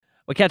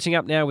We're catching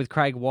up now with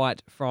Craig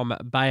White from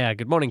Bayer.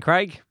 Good morning,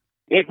 Craig.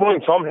 Yeah, good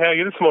morning, Tom. How are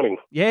you this morning?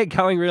 Yeah,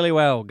 going really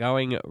well.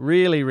 Going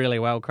really, really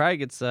well,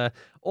 Craig. It's an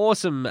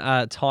awesome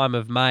time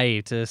of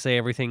May to see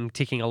everything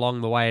ticking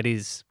along the way it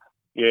is.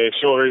 Yeah,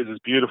 sure is.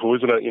 It's beautiful,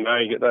 isn't it? You know,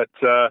 you get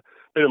that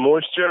bit of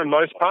moisture in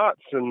most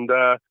parts and,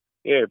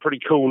 pretty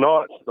cool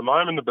nights at the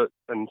moment,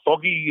 and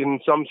foggy in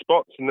some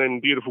spots and then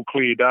beautiful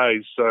clear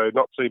days. So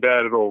not too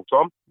bad at all,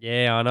 Tom.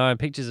 Yeah, I know.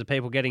 Pictures of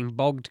people getting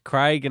bogged,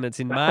 Craig, and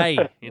it's in May.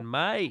 In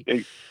May.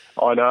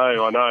 I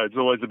know. It's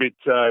always a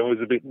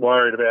bit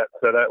worried about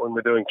that when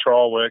we're doing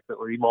trial work that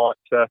we might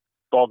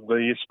bog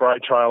the spray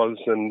trailers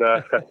and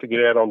have to get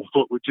out on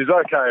foot, which is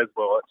okay as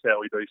well. That's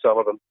how we do some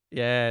of them.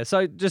 Yeah.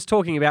 So just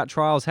talking about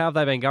trials, how have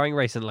they been going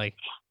recently?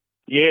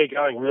 Yeah,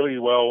 going really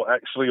well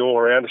actually all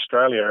around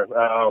Australia.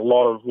 A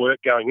lot of work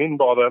going in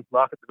by the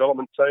market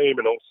development team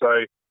and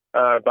also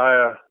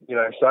Bayer,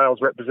 sales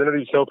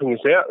representatives helping us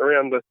out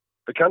around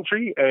the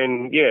country.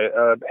 And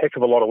a heck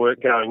of a lot of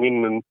work going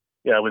in and,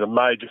 with a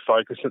major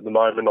focus at the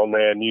moment on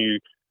our new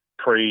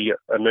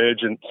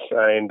pre-emergent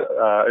and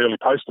early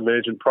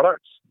post-emergent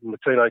products,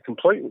 Matino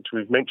Complete, which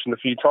we've mentioned a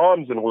few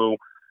times, and we'll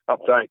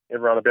update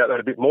everyone about that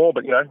a bit more.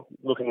 But,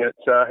 looking at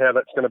how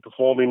that's going to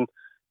perform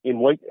in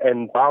wheat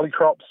and barley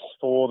crops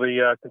for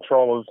the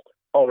control of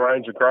a whole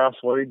range of grass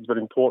weeds, but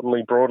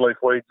importantly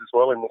broadleaf weeds as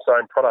well in the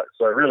same product.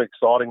 So really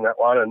exciting, that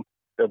one, and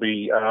there'll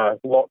be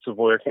lots of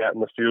work out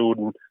in the field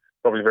and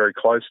probably very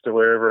close to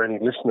wherever any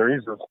listener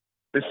is of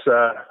this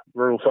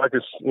Rural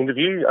Focus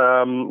interview.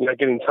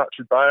 Get in touch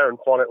with Bayer and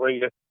find out where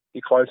your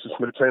closest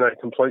Matino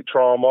Complete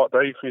trial might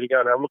be for you to go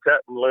and have a look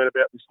at and learn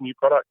about this new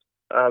product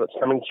that's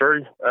coming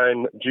through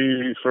and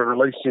due for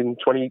release in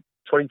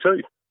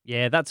 2022.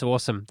 Yeah, that's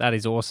awesome. That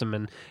is awesome,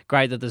 and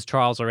great that there's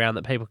trials around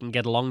that people can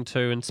get along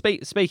to. And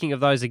speaking of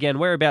those again,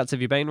 whereabouts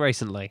have you been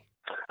recently?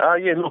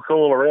 Look,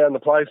 all around the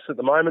place at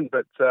the moment,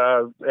 but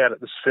out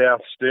at the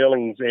South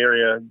Stirlings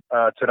area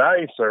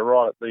today, so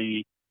right at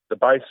the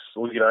base,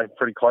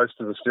 pretty close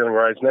to the Stirling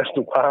Range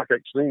National Park,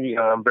 actually.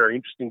 Very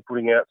interesting,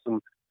 putting out some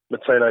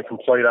Matino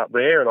Complete up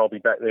there, and I'll be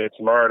back there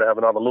tomorrow to have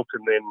another look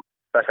and then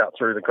back up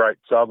through the Great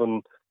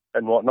Southern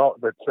and whatnot.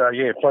 But,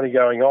 plenty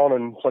going on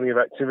and plenty of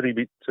activity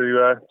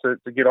to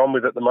get on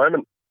with at the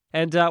moment.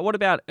 And what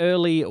about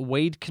early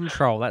weed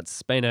control?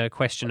 That's been a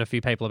question a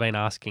few people have been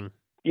asking.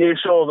 Yeah,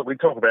 sure, that we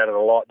talk about it a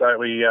lot, don't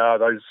we?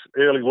 Those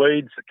early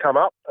weeds that come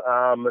up,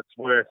 it's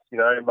worth,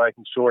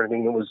 making sure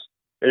anything that was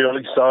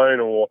early sown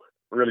or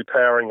really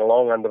powering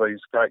along under these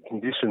great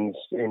conditions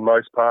in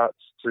most parts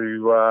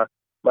to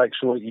make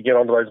sure that you get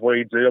onto those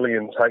weeds early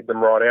and take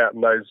them right out.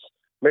 And those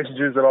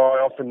messages that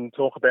I often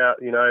talk about,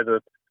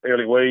 the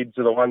early weeds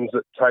are the ones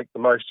that take the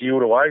most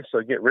yield away,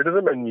 so get rid of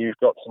them, and you've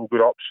got some good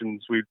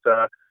options with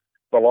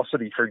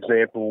velocity, for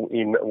example,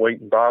 in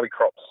wheat and barley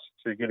crops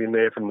to get in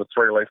there from the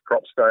three-leaf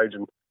crop stage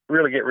and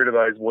really get rid of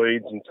those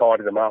weeds and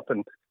tidy them up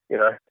and,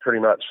 pretty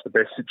much the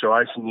best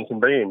situation you can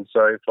be in.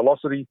 So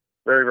velocity,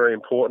 very, very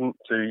important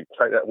to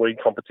take that weed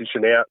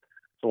competition out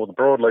for the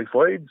broadleaf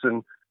weeds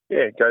and,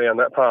 go down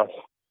that path.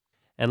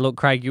 And look,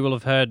 Craig, you will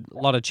have heard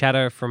a lot of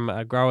chatter from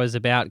growers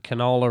about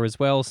canola as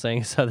well,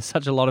 seeing so there's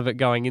such a lot of it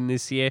going in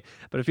this year.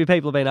 But a few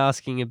people have been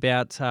asking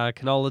about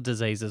canola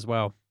disease as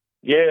well.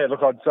 Yeah,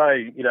 look, I'd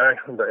say,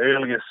 the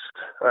earliest,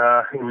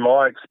 in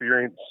my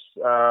experience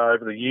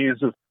over the years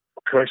of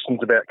questions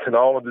about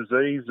canola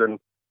disease and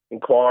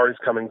inquiries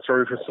coming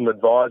through for some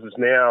advisors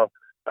now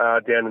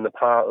down in the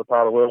part of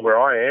the world where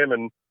I am,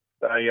 and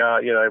they,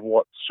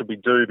 what should we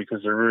do because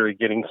they're really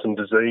getting some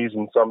disease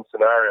in some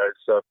scenarios.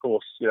 So, of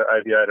course,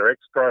 Aviator X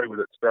Pro with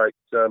its great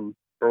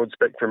broad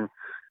spectrum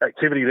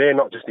activity there,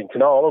 not just in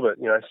canola, but,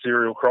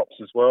 cereal crops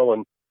as well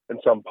and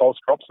some pulse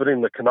crops. But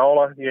in the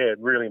canola,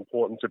 really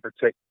important to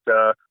protect,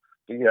 the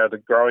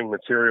growing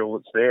material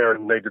that's there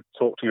and need to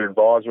talk to your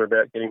advisor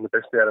about getting the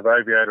best out of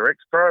Aviator X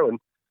Pro. And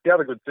the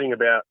other good thing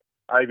about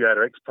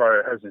Aviator X Pro,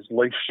 it has this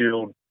leaf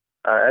shield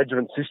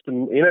adjuvant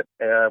system in it,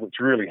 which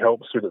really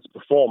helps with its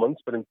performance.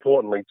 But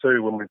importantly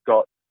too, when we've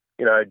got,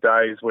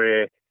 days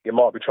where you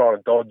might be trying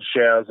to dodge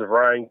showers of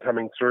rain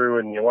coming through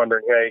and you're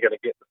wondering how you're going to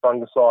get the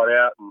fungicide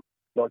out and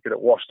not get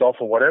it washed off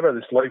or whatever,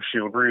 this leaf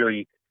shield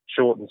really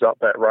shortens up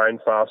that rain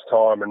fast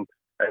time and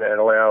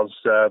allows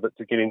that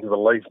to get into the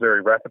leaf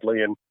very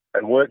rapidly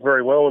and work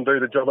very well and do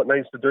the job it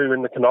needs to do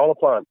in the canola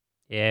plant.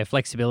 Yeah,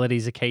 flexibility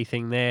is a key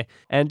thing there.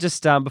 And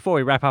just before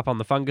we wrap up on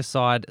the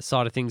fungicide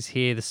side of things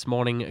here this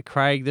morning,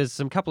 Craig, there's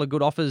some couple of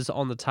good offers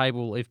on the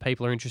table if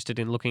people are interested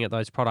in looking at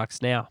those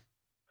products now.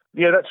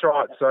 Yeah, that's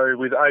right. So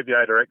with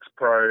Aviator X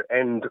Pro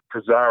and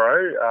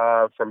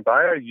Prezaro from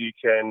Bayer, you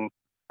can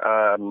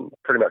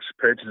pretty much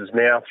purchases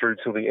now through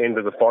till the end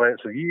of the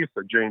financial year,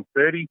 so June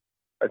 30,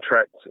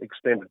 attract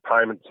extended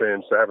payment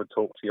terms. So have a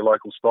talk to your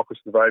local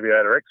stockist of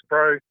Aviator X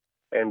Pro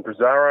and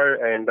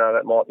Prezaro, and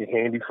that might be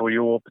handy for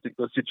your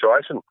particular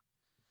situation.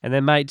 And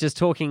then, mate, just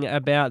talking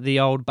about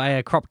the old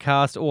Bayer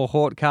Cropcast or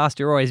Hortcast,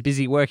 you're always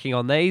busy working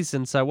on these,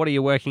 and so what are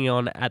you working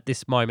on at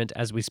this moment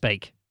as we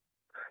speak?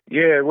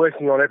 Yeah,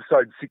 working on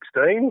episode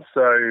 16,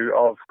 so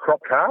of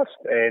Cropcast,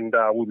 and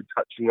we'll be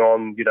touching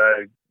on,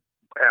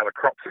 how the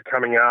crops are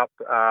coming up,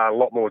 a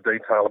lot more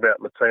detail about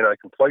Matino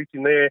Complete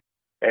in there.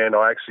 And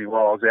I actually,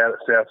 while I was out at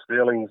South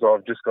Sterling's,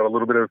 I've just got a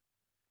little bit of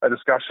a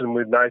discussion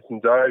with Nathan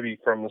Dovey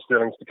from the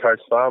Sterling's to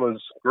Coast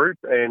Farmers group,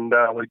 and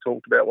we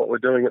talked about what we're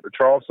doing at the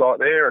trial site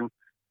there, and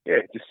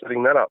just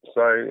setting that up.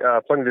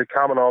 So plenty to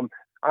come, and I'm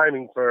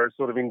aiming for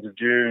sort of into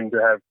June to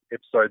have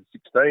episode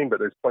 16, but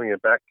there's plenty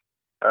of back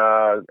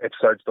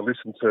episodes to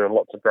listen to and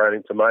lots of great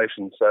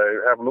information. So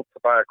have a look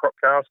for Bayer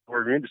Cropcast,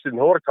 or if you're interested in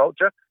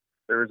horticulture,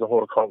 there is a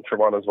horticulture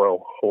one as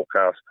well,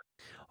 Hawkcast.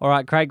 All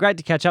right, Craig, great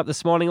to catch up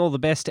this morning. All the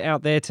best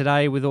out there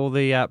today with all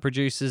the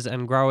producers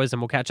and growers,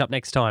 and we'll catch up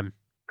next time.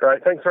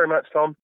 Great. Thanks very much, Tom.